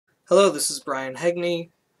Hello, this is Brian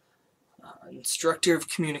Hegney, instructor of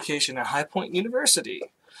communication at High Point University.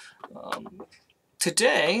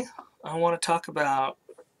 Today, I want to talk about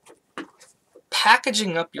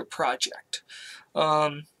packaging up your project.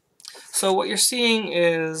 So what you're seeing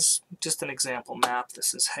is just an example map.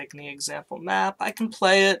 This is Hegney example map. I can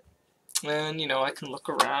play it, and I can look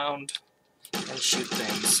around and shoot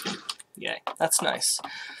things. Yay, that's nice.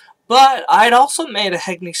 But I'd also made a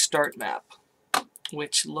Hegney start map,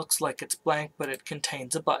 which looks like it's blank, but it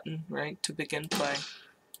contains a button, right, to begin play.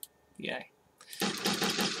 Yay.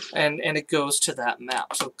 And it goes to that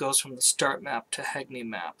map. So it goes from the start map to Hegney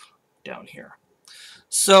map down here.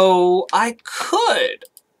 So I could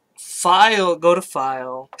go to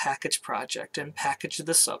File, Package Project, and package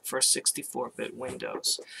this up for 64-bit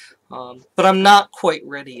Windows. But I'm not quite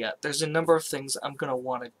ready yet. There's a number of things I'm going to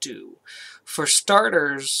want to do. For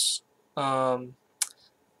starters,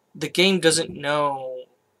 the game doesn't know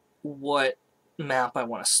what map I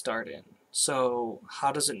want to start in. So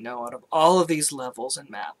how does it know out of all of these levels and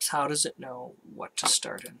maps, how does it know what to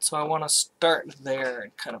start in? So I want to start there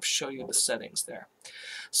and kind of show you the settings there.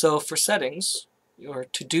 So for settings, or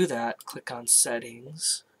to do that, click on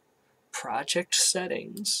Settings, Project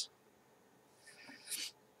Settings.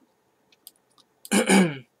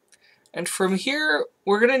 And from here,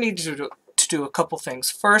 we're going to need to do a couple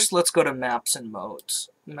things. First, let's go to Maps and Modes.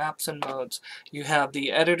 Maps and Modes. You have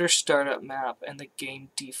the Editor Startup map and the Game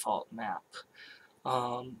Default map.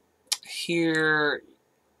 Here,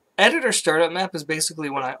 Editor Startup map is basically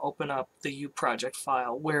when I open up the U project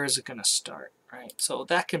file, where is it going to start, right? So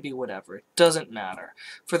that can be whatever. It doesn't matter.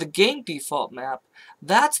 For the Game Default map,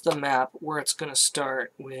 that's the map where it's going to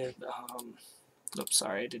start with, oops,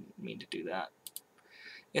 sorry, I didn't mean to do that.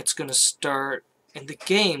 It's going to start in the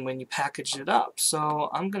game when you package it up. So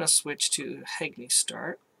I'm going to switch to Hegney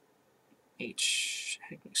Start.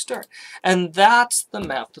 Hegney Start. And that's the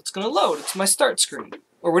map that's going to load. It's my start screen,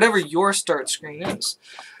 or whatever your start screen is.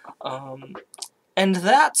 And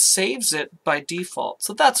that saves it by default.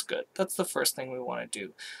 So that's good. That's the first thing we want to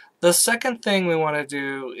do. The second thing we want to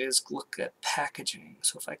do is look at packaging.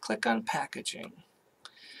 So if I click on packaging,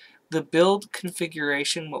 the build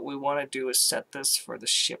configuration, what we want to do is set this for the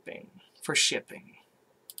shipping. It's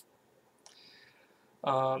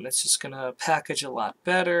just going to package a lot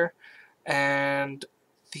better. And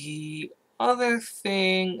the other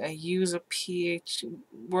thing, I use a PH.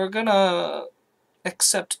 We're going to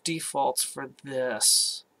accept defaults for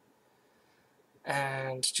this.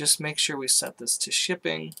 And just make sure we set this to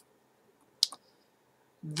shipping.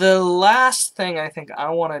 The last thing I think I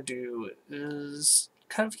want to do is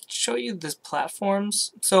kind of show you the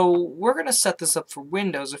platforms. So we're going to set this up for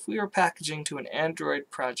Windows. If we were packaging to an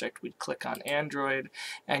Android project, we'd click on Android,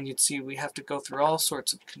 and you'd see we have to go through all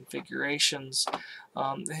sorts of configurations.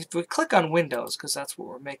 If we click on Windows, because that's what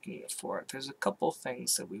we're making it for, there's a couple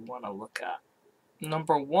things that we want to look at.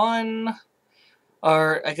 Number one,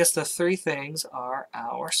 or I guess the three things, are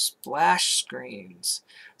our splash screens.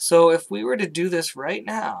 So if we were to do this right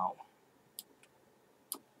now,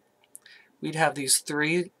 we'd have these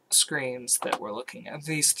three screens that we're looking at,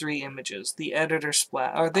 these three images. The editor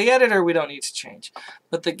splash, or the editor we don't need to change,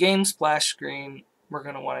 but the game splash screen we're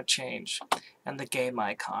going to want to change, and the game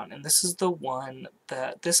icon. And this is the one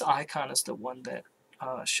that, this icon is the one that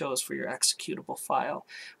shows for your executable file.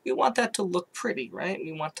 We want that to look pretty, right?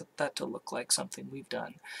 We want that to look like something we've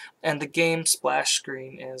done. And the game splash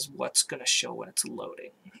screen is what's going to show when it's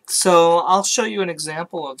loading. So I'll show you an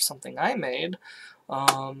example of something I made.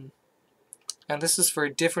 And this is for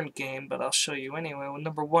a different game, but I'll show you anyway. When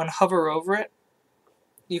number one, hover over it,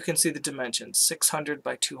 you can see the dimensions, 600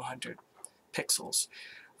 by 200 pixels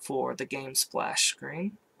for the game splash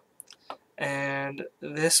screen. And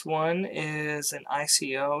this one is an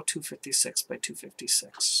ICO 256 by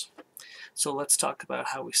 256. So let's talk about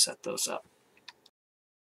how we set those up.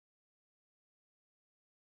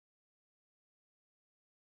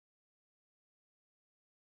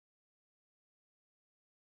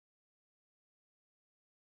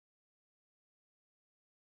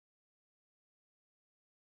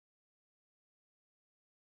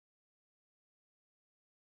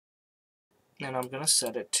 And I'm going to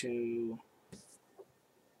set it to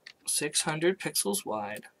 600 pixels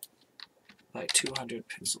wide by 200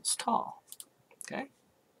 pixels tall. Okay.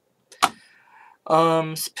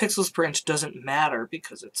 Pixels per inch doesn't matter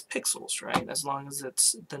because it's pixels, right? As long as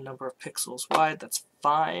it's the number of pixels wide, that's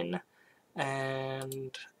fine.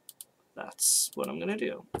 And that's what I'm going to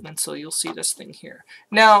do. And so you'll see this thing here.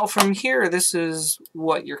 Now, from here, this is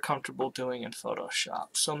what you're comfortable doing in Photoshop.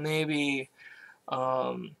 So maybe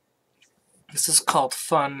This is called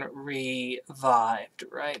Fun Revived,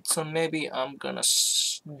 right? So maybe I'm gonna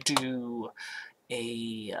do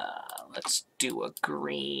a, let's do a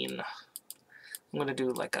green. I'm gonna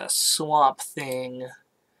do like a swamp thing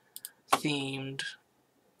themed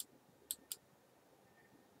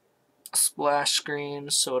splash screen,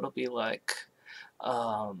 so it'll be like,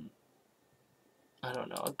 I don't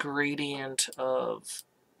know, a gradient of,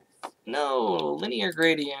 no, linear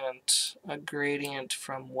gradient, a gradient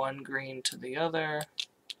from one green to the other,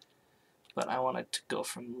 but I want it to go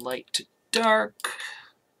from light to dark.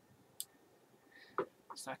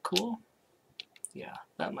 Is that cool? Yeah,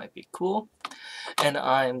 that might be cool. And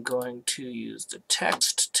I'm going to use the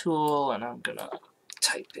text tool, and I'm gonna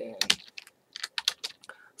type in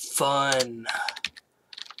Fun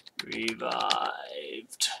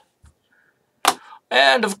Revived.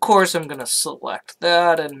 And of course I'm gonna select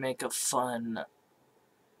that and make a fun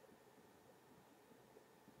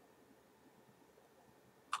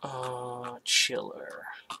chiller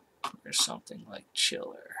or something like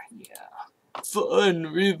chiller. Yeah, Fun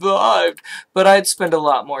Revived. But I'd spend a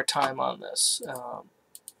lot more time on this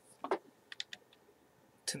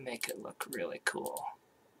to make it look really cool.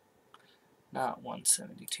 Not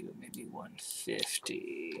 172, maybe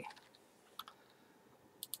 150.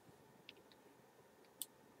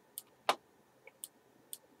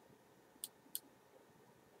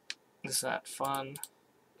 Is that fun?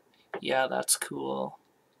 Yeah, that's cool.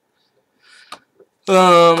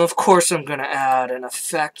 Of course I'm gonna add an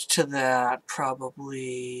effect to that,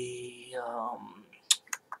 probably,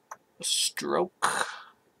 a stroke.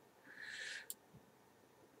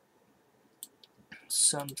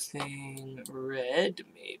 Something red,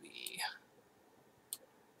 maybe.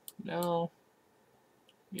 No.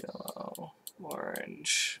 Yellow,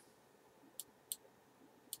 orange.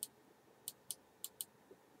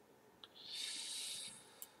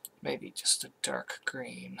 Maybe just a dark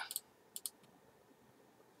green.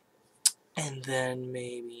 And then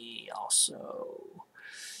maybe also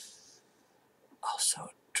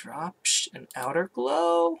drop an outer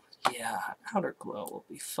glow. Yeah, outer glow will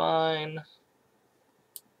be fine.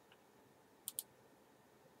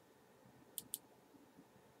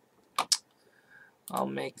 I'll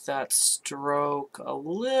make that stroke a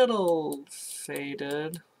little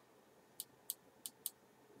faded.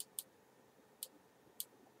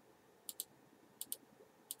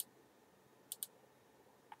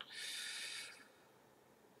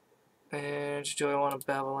 And do I want to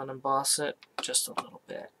bevel and emboss it? Just a little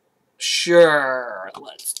bit. Sure,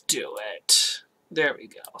 let's do it. There we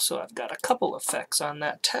go. So I've got a couple effects on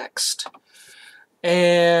that text.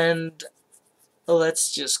 And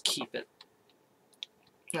let's just keep it.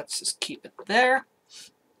 Let's just keep it there.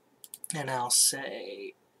 And I'll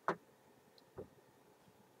say,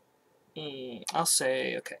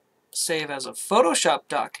 okay, save as a Photoshop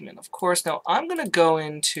document, of course. Now I'm going to go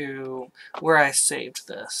into where I saved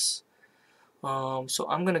this. So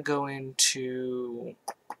I'm going to go into,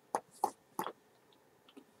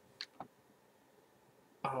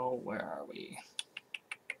 where are we?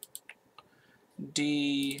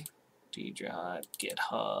 D drive,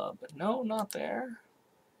 GitHub. No, not there.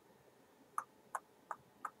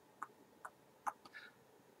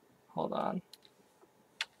 Hold on.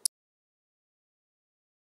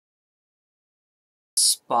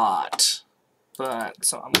 Spot. But,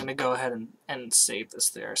 so I'm going to go ahead and save this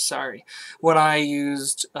there. Sorry. When I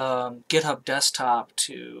used GitHub Desktop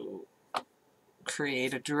to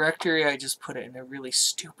create a directory, I just put it in a really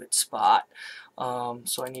stupid spot.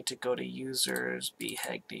 So I need to go to users,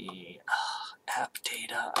 bhegney, app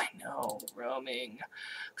data, I know, roaming,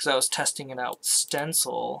 because I was testing it out with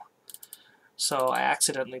Stencil, so I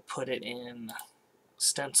accidentally put it in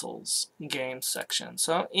Stencil's game section.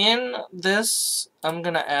 So in this, I'm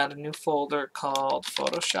going to add a new folder called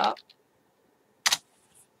Photoshop.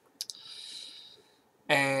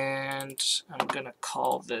 And I'm going to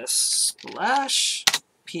call this Splash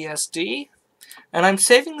PSD. And I'm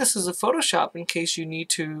saving this as a Photoshop in case you need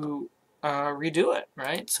to redo it,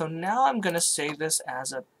 right? So now I'm going to save this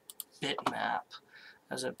as a bitmap,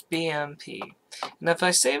 as a BMP. And if I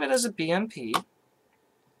save it as a BMP,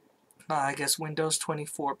 I guess Windows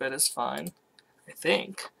 24-bit is fine, I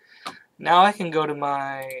think. Now I can go to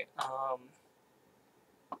my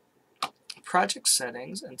project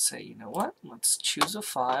settings and say, you know what, let's choose a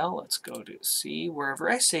file. Let's go to C, wherever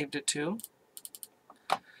I saved it to.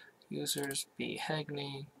 Users,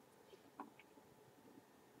 bhegney,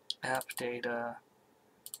 app data,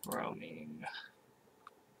 roaming.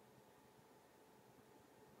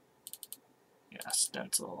 Yeah,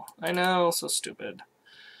 Stencil. I know, so stupid.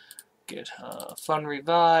 GitHub, Fun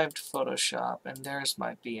Revived, Photoshop, and there's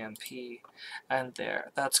my BMP, and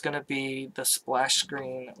there. That's going to be the splash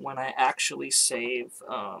screen when I actually save.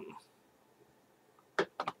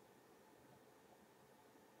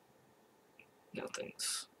 No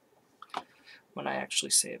things. When I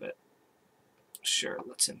actually save it. Sure,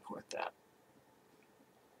 let's import that.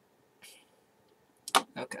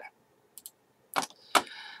 Okay.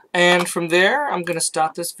 And from there, I'm going to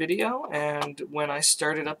stop this video, and when I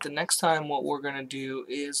start it up the next time, what we're going to do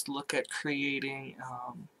is look at creating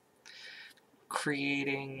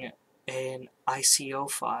an ICO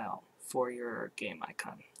file for your game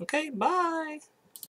icon. Okay, bye!